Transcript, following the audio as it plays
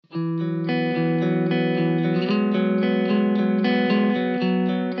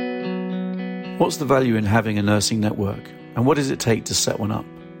What's the value in having a nursing network, and what does it take to set one up?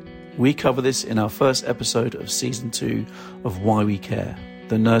 We cover this in our first episode of Season 2 of Why We Care,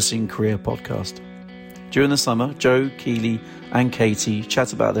 the Nursing Career Podcast. During the summer, Joe, Keely and Katie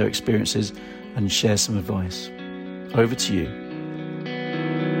chat about their experiences and share some advice. Over to you.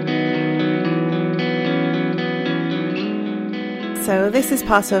 So this is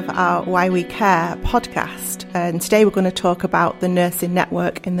part of our Why We Care podcast, and today we're going to talk about the nursing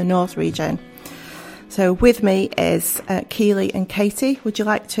network in the North region. So with me is Keely and Katie. Would you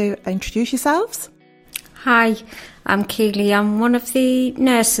like to introduce yourselves? Hi, I'm Keely. I'm one of the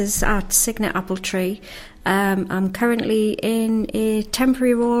nurses at Cygnet Appletree. I'm currently in a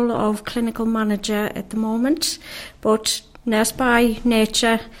temporary role of clinical manager at the moment, but nurse by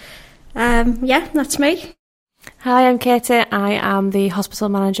nature. That's me. Hi, I'm Katie. I am the hospital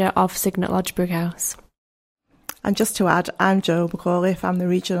manager of Cygnet Lodge Brewhouse. And just to add, I'm Jo McAuliffe. I'm the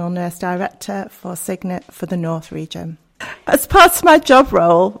regional nurse director for Cygnet for the North region. As part of my job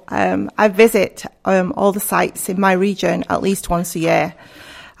role, I visit all the sites in my region at least once a year.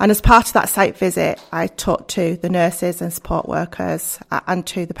 And as part of that site visit, I talk to the nurses and support workers and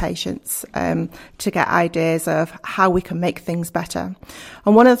to the patients to get ideas of how we can make things better.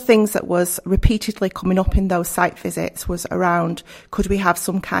 And one of the things that was repeatedly coming up in those site visits was around, could we have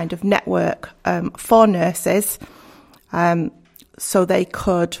some kind of network for nurses so they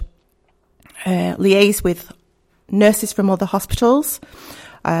could liaise with nurses from other hospitals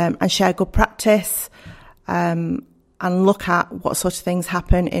and share good practice and look at what sort of things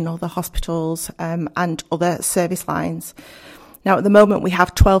happen in other hospitals and other service lines. Now, at the moment, we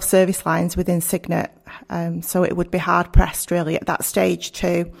have 12 service lines within Cygnet, so it would be hard-pressed, really, at that stage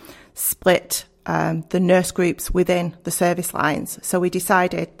to split the nurse groups within the service lines. So we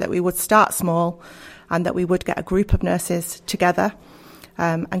decided that we would start small and that we would get a group of nurses together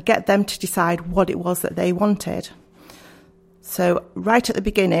and get them to decide what it was that they wanted. So right at the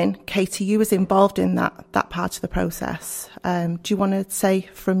beginning, Katie, you was involved in that part of the process. Do you want to say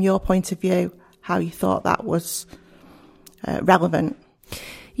from your point of view how you thought that was relevant?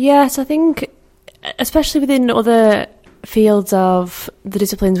 Yes, I think especially within other fields of the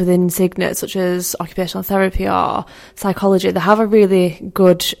disciplines within Cygnet, such as occupational therapy or psychology, they have a really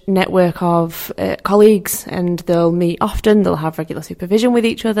good network of colleagues, and they'll meet often, they'll have regular supervision with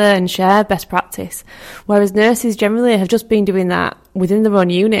each other and share best practice, whereas nurses generally have just been doing that within their own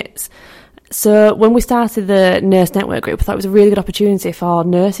units. So when we started the nurse network group, I thought it was a really good opportunity for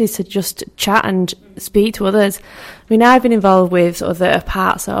nurses to just chat and speak to others. I mean, I've been involved with other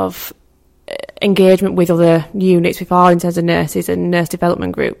parts of engagement with other units before in terms of nurses and nurse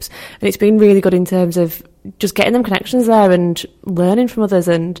development groups, and it's been really good in terms of just getting them connections there and learning from others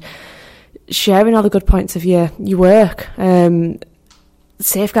and sharing all the good points of your work,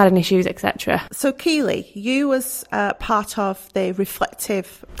 safeguarding issues, etc. So Keely, you was part of the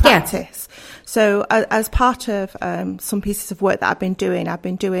reflective practice. Yeah. So as part of some pieces of work that I've been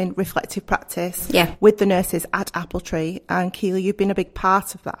doing reflective practice with the nurses at Appletree, and Keely, you've been a big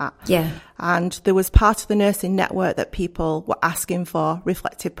part of that. Yeah. And there was part of the nursing network that people were asking for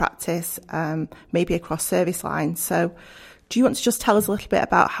reflective practice, maybe across service lines. So do you want to just tell us a little bit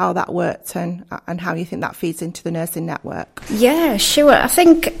about how that worked and how you think that feeds into the nursing network? Yeah, sure. I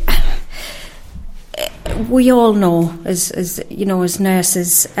think we all know, as you know, as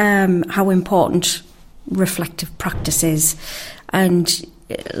nurses, how important reflective practice is, and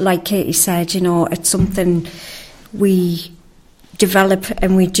like Katie said, you know, it's something we develop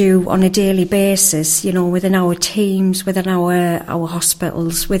and we do on a daily basis, you know, within our teams, within our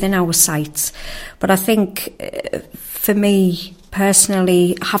hospitals, within our sites. But I think for me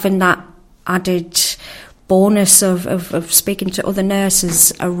personally, having that added bonus of speaking to other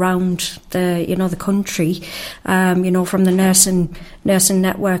nurses around the country, from the nursing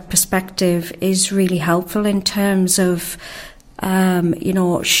network perspective, is really helpful in terms of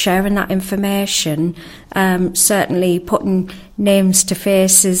sharing that information, certainly putting names to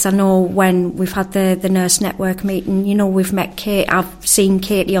faces. I know when we've had the nurse network meeting, you know, we've met Kate, I've seen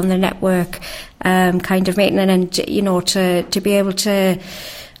Katie on the network kind of meeting, and to be able to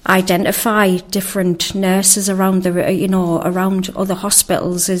identify different nurses around around other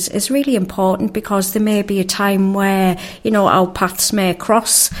hospitals is really important, because there may be a time where, you know, our paths may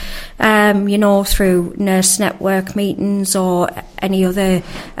cross, through nurse network meetings or any other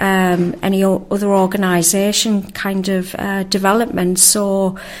organisation kind of development.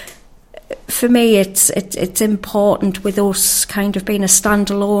 So for me, it's important, with us kind of being a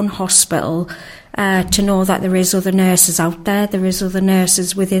standalone hospital, to know that there is other nurses out there, there is other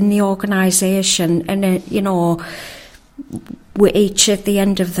nurses within the organisation, and we're each at the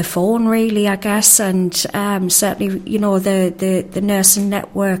end of the phone, really, I guess, and certainly, you know, the nursing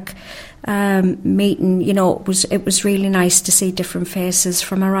network meeting, you know, it was really nice to see different faces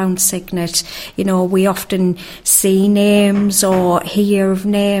from around Signet. You know, we often see names or hear of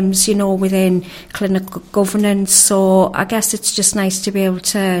names, you know, within clinical governance, so I guess it's just nice to be able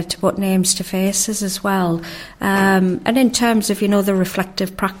to put names to faces as well. And in terms of, you know, the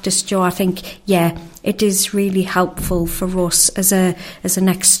reflective practice, Jo, I think, yeah, it is really helpful for us as an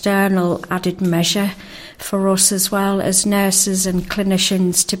external added measure for us as well as nurses and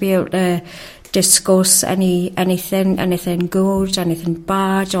clinicians to be able to discuss anything good, anything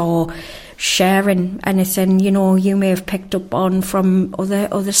bad, or sharing anything, you know, you may have picked up on from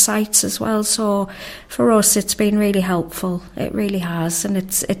other sites as well. So for us, it's been really helpful. It really has, and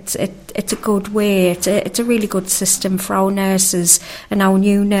it's a good way. It's a really good system for our nurses and our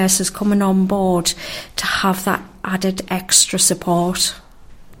new nurses coming on board to have that added extra support.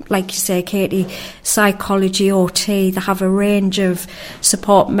 Like you say, Katie, psychology, OT, they have a range of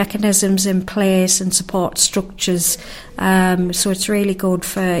support mechanisms in place and support structures. So it's really good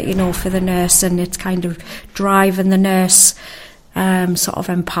for, you know, for the nurse, and it's kind of driving the nurse sort of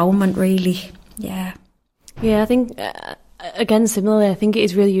empowerment, really. Yeah. Yeah, I think, again, similarly, I think it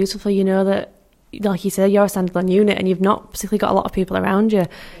is really useful for, you know, that, like you said, you're a standalone unit and you've not particularly got a lot of people around you.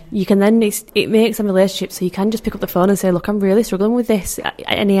 You can then, it makes some relationships, so you can just pick up the phone and say, look, I'm really struggling with this.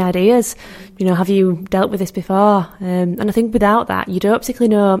 Any ideas? You know, have you dealt with this before? And I think without that, you don't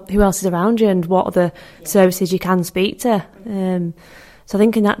particularly know who else is around you and what other services you can speak to. So I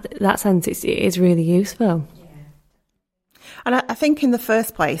think in that sense, it is really useful. And I think in the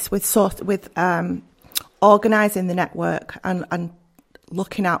first place, with organising the network and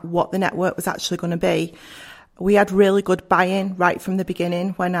looking at what the network was actually going to be, we had really good buy-in right from the beginning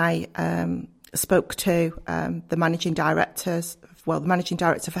when I spoke to the managing director for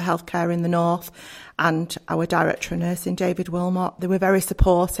healthcare in the North and our director of nursing, David Wilmot. They were very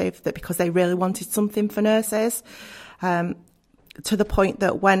supportive, that because they really wanted something for nurses, to the point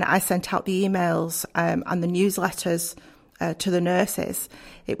that when I sent out the emails and the newsletters to the nurses,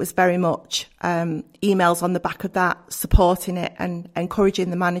 it was very much emails on the back of that, supporting it and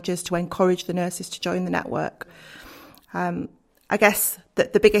encouraging the managers to encourage the nurses to join the network. I guess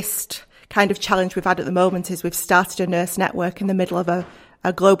that the biggest kind of challenge we've had at the moment is we've started a nurse network in the middle of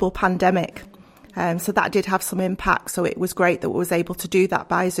a global pandemic. So that did have some impact. So it was great that we was able to do that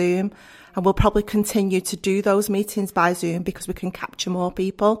by Zoom. And we'll probably continue to do those meetings by Zoom because we can capture more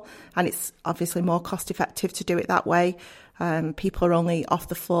people. And it's obviously more cost effective to do it that way. People are only off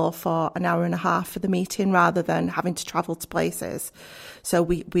the floor for an hour and a half for the meeting rather than having to travel to places. So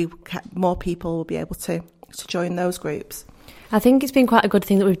more people will be able to join those groups. I think it's been quite a good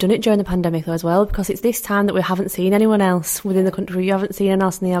thing that we've done it during the pandemic though as well, because it's this time that we haven't seen anyone else within the country. You haven't seen anyone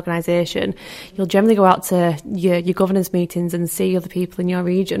else in the organisation. You'll generally go out to your governance meetings and see other people in your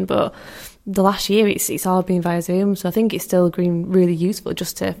region, but the last year it's all been via Zoom. So I think it's still been really useful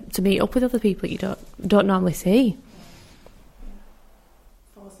just to meet up with other people that you don't normally see.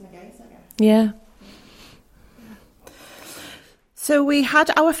 Yeah. So we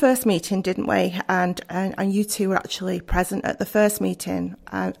had our first meeting, didn't we? And you two were actually present at the first meeting.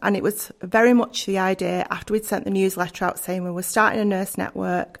 And it was very much the idea, after we'd sent the newsletter out saying we were starting a nurse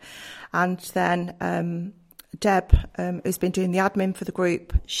network, and then Deb, who's been doing the admin for the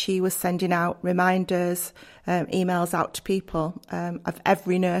group, she was sending out reminders, emails out to people of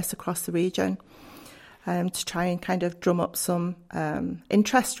every nurse across the region to try and kind of drum up some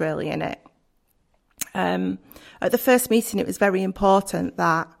interest really in it. At the first meeting, it was very important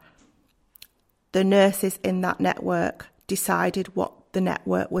that the nurses in that network decided what the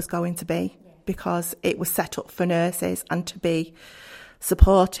network was going to be, because it was set up for nurses and to be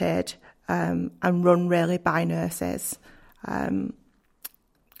supported and run really by nurses. And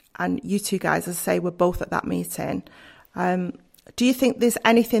you two guys, as I say, were both at that meeting. Do you think there's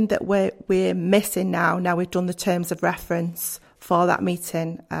anything that we're missing now we've done the terms of reference for that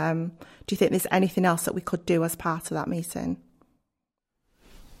meeting? Do you think there's anything else that we could do as part of that meeting?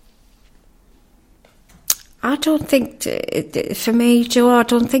 I don't think, for me, Jo, I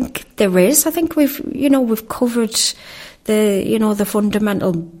don't think there is. I think we've covered the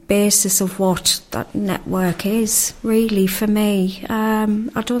fundamental basis of what that network is, really, for me.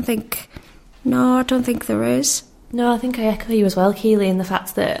 I don't think there is. No, I think I echo you as well, Keely, in the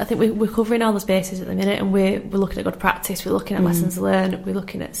fact that I think we're covering all those bases at the minute, and we're looking at good practice, we're looking at lessons learned, we're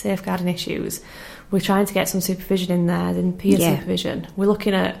looking at safeguarding issues, we're trying to get some supervision in there, then peer supervision. We're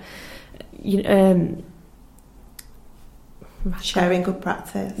looking at sharing good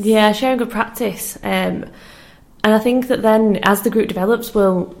practice. Yeah, sharing good practice. And And I think that then, as the group develops,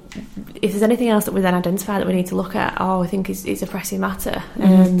 if there's anything else that we then identify that we need to look at, I think it's a pressing matter,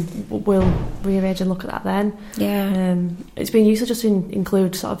 we'll rearrange and look at that then. Yeah. It's been useful just to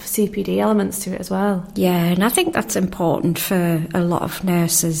include sort of CPD elements to it as well. Yeah, and I think that's important for a lot of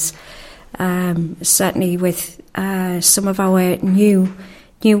nurses, certainly with some of our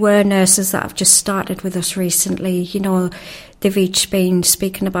newer nurses that have just started with us recently. You know, they've each been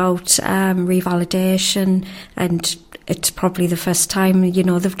speaking about revalidation, and it's probably the first time, you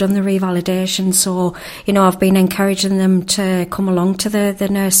know, they've done the revalidation. So, you know, I've been encouraging them to come along to the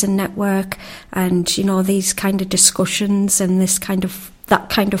nursing network, and, you know, these kind of discussions and that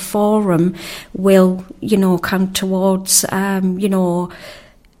kind of forum will, you know, count towards, you know,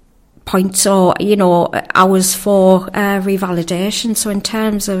 points or, you know, hours for revalidation. So in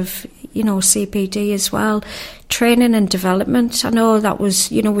terms of, you know, CPD as well, training and development, I know that was,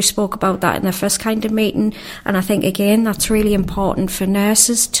 you know, we spoke about that in the first kind of meeting, and I think again that's really important for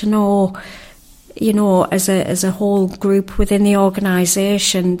nurses to know, you know, as a whole group within the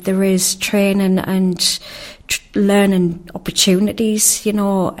organisation, there is training and learning opportunities, you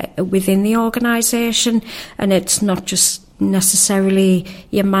know, within the organisation, and it's not just necessarily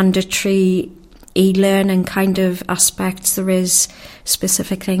your mandatory e-learning kind of aspects. There is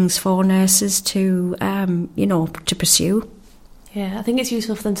specific things for nurses to, you know, to pursue. Yeah, I think it's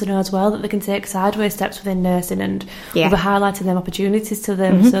useful for them to know as well that they can take sideways steps within nursing, and we'll be highlighting them opportunities to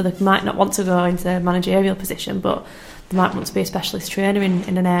them. So they might not want to go into a managerial position, but they might want to be a specialist trainer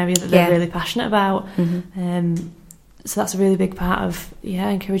in an area that they're really passionate about. So that's a really big part of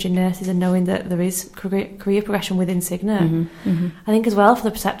encouraging nurses and knowing that there is career progression within Cigna. I think as well for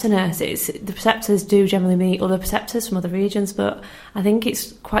the preceptor nurses, the preceptors do generally meet other preceptors from other regions, but I think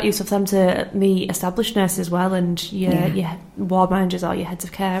it's quite useful for them to meet established nurses as well, and your ward managers or your heads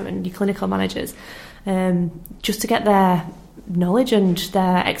of care and your clinical managers, just to get their knowledge and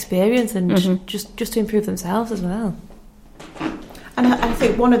their experience, and just to improve themselves as well. And I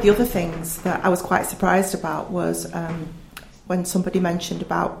think one of the other things that I was quite surprised about was when somebody mentioned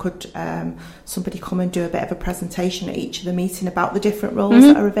about could somebody come and do a bit of a presentation at each of the meeting about the different roles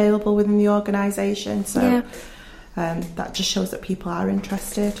that are available within the organisation. So that just shows that people are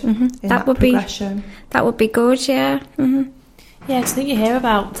interested in that progression. That would be good, yeah. Yeah, because I think you hear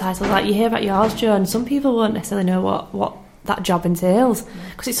about titles, like you hear about yours, Jo, and some people won't necessarily know what that job entails,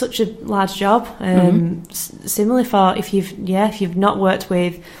 because it's such a large job. Similarly, for if you've not worked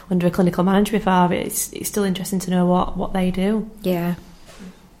with under a clinical manager before, it's still interesting to know what they do. Yeah.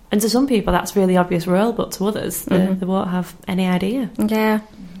 And to some people that's a really obvious role, but to others they won't have any idea. Yeah.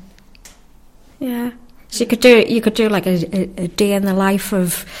 Yeah. So you could do like a day in the life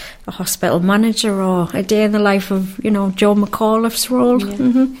of a hospital manager, or a day in the life of, you know, Joe McAuliffe's role.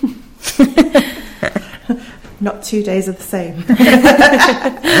 Yeah. Not 2 days of the same.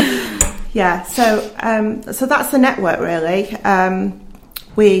 Yeah, so that's the network really.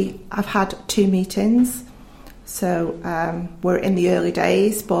 We have had 2 meetings, so we're in the early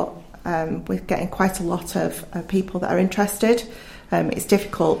days, but we're getting quite a lot of people that are interested. It's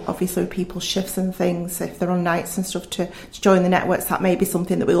difficult, obviously, with people's shifts and things, if they're on nights and stuff, to join the networks. That may be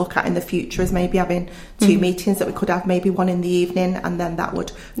something that we look at in the future, is maybe having 2 meetings, that we could have maybe one in the evening, and then that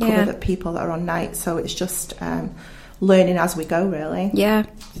would cover the people that are on nights. So it's just learning as we go, really. Yeah.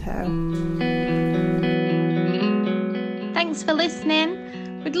 So. Thanks for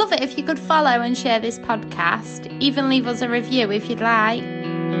listening. We'd love it if you could follow and share this podcast. Even leave us a review if you'd like.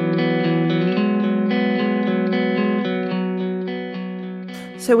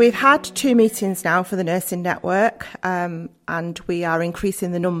 So we've had 2 meetings now for the nursing network, and we are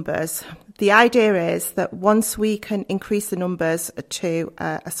increasing the numbers. The idea is that once we can increase the numbers to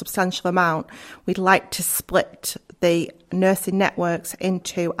a substantial amount, we'd like to split the nursing networks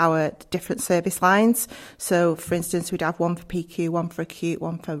into our different service lines. So, for instance, we'd have one for PQ, one for acute,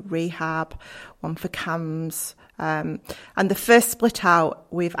 one for rehab, one for CAMS. And the first split out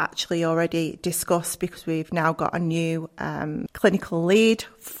we've actually already discussed, because we've now got a new clinical lead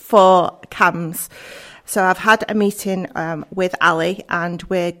for CAMS. So I've had a meeting with Ali, and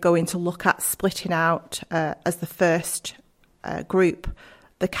we're going to look at splitting out as the first group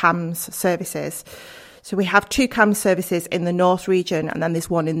the CAMS services. So we have 2 CAMS services in the North region, and then there's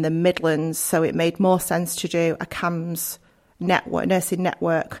one in the Midlands. So it made more sense to do a CAMS network, nursing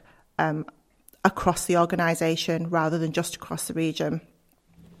network, across the organisation rather than just across the region.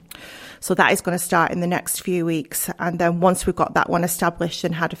 So that is going to start in the next few weeks, and then once we've got that one established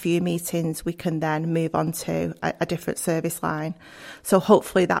and had a few meetings, we can then move on to a different service line. So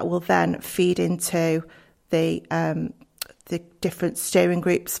hopefully that will then feed into the the different steering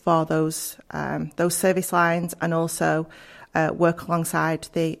groups for those service lines, and also work alongside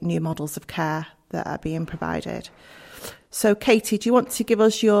the new models of care that are being provided. So, Katie, do you want to give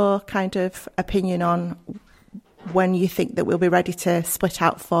us your kind of opinion on when you think that we'll be ready to split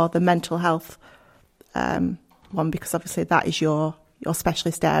out for the mental health one, because obviously that is your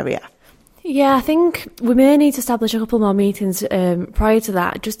specialist area? Yeah, I think we may need to establish a couple more meetings prior to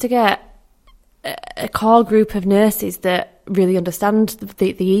that, just to get a core group of nurses that really understand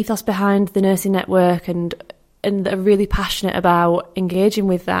the ethos behind the nursing network and are really passionate about engaging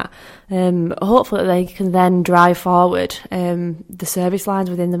with that. Hopefully they can then drive forward the service lines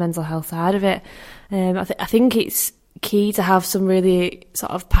within the mental health side of it. I think it's key to have some really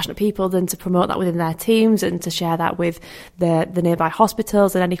sort of passionate people then to promote that within their teams and to share that with the nearby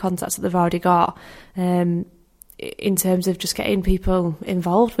hospitals and any contacts that they've already got, in terms of just getting people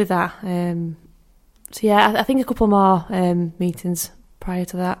involved with that. So yeah, I think a couple more meetings prior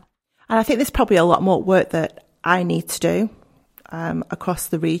to that. And I think there's probably a lot more work that I need to do across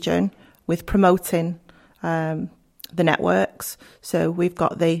the region with promoting the networks. So we've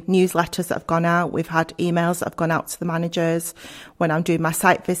got the newsletters that have gone out. We've had emails that have gone out to the managers. When I'm doing my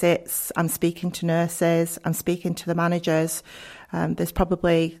site visits, I'm speaking to nurses, I'm speaking to the managers. There's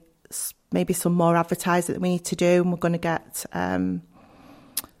probably maybe some more advertising that we need to do, and we're going to get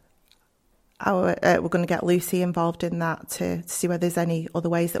we're going to get Lucy involved in that to see whether there's any other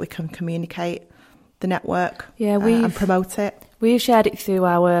ways that we can communicate the network and promote it. We've shared it through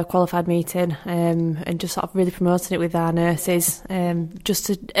our qualified meeting and just sort of really promoting it with our nurses, just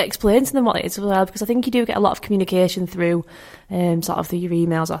to explain to them what it is as well, because I think you do get a lot of communication through sort of through your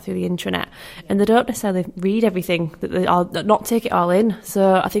emails or through the intranet, and they don't necessarily read everything, that they are not take it all in.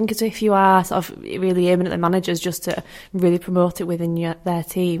 So I think if you are sort of really aiming at the managers just to really promote it within their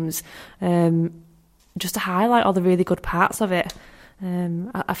teams, just to highlight all the really good parts of it.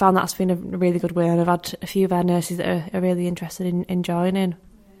 I found that's been a really good way, and I've had a few of our nurses that are really interested in joining.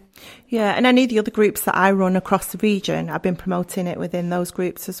 Yeah, and any of the other groups that I run across the region, I've been promoting it within those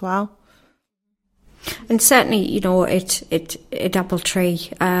groups as well. And certainly, you know, at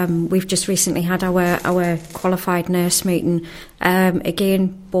Appletree, we've just recently had our qualified nurse meeting. Again,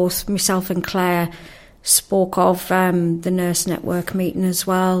 both myself and Claire spoke of the nurse network meeting as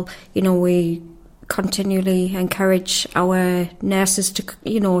well. You know, we continually encourage our nurses to,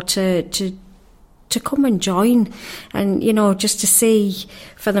 you know, to come and join, and, you know, just to see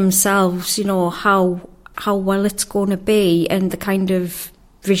for themselves, you know, how well it's going to be, and the kind of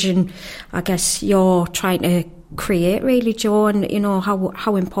vision, I guess, you're trying to create, really, Jo, and, you know,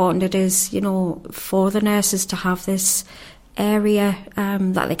 how important it is, you know, for the nurses to have this area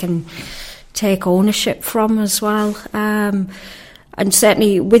that they can take ownership from as well. And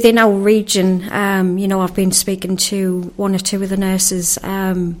certainly within our region, you know, I've been speaking to one or two of the nurses,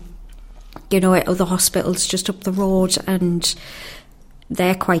 you know, at other hospitals just up the road, and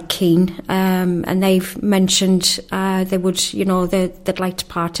they're quite keen. And they've mentioned they would, you know, they'd like to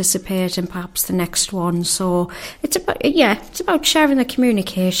participate in perhaps the next one. So it's about sharing the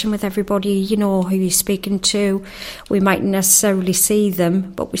communication with everybody, you know, who you're speaking to. We mightn't necessarily see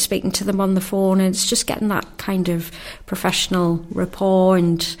them, but we're speaking to them on the phone, and it's just getting that kind of professional rapport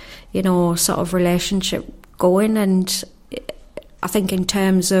and, you know, sort of relationship going. And I think in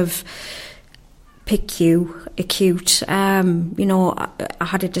terms of PICU, acute, you know, I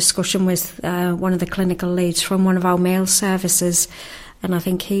had a discussion with one of the clinical leads from one of our male services, and I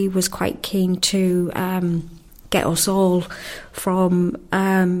think he was quite keen to get us all from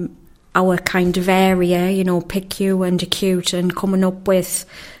our kind of area, you know, PICU and acute, and coming up with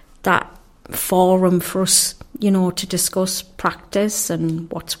that forum for us, you know, to discuss practice and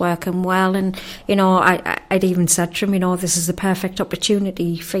what's working well. And, you know, I'd even said to him, you know, this is the perfect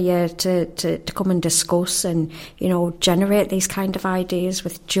opportunity for you to come and discuss and, you know, generate these kind of ideas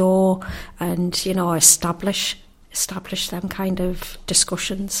with Jo, and, you know, establish them kind of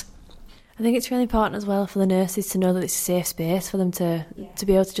discussions. I think it's really important as well for the nurses to know that it's a safe space for them to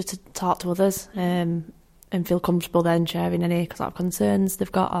be able to just to talk to others, and feel comfortable then sharing any sort of concerns they've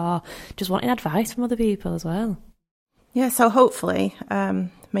got, or just wanting advice from other people as well. Yeah, so hopefully,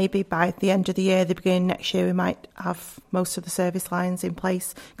 maybe by the end of the year, the beginning of next year, we might have most of the service lines in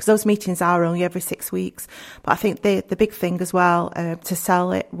place, because those meetings are only every 6 weeks. But I think the big thing as well to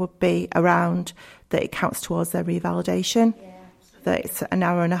sell it would be around that it counts towards their revalidation, that it's an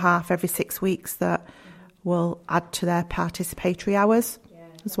hour and a half every 6 weeks that will add to their participatory hours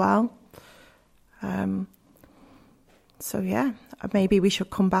as well. So, yeah, maybe we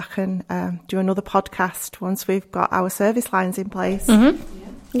should come back and do another podcast once we've got our service lines in place. Mm-hmm.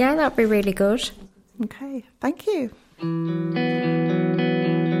 Yeah, that'd be really good. Okay, thank you.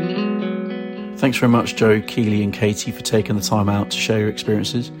 Thanks very much, Joe, Keely and Katie, for taking the time out to share your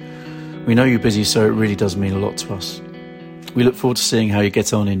experiences. We know you're busy, so it really does mean a lot to us. We look forward to seeing how you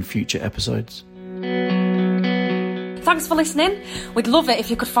get on in future episodes. Thanks for listening. We'd love it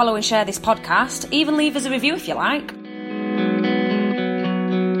if you could follow and share this podcast. Even leave us a review if you like.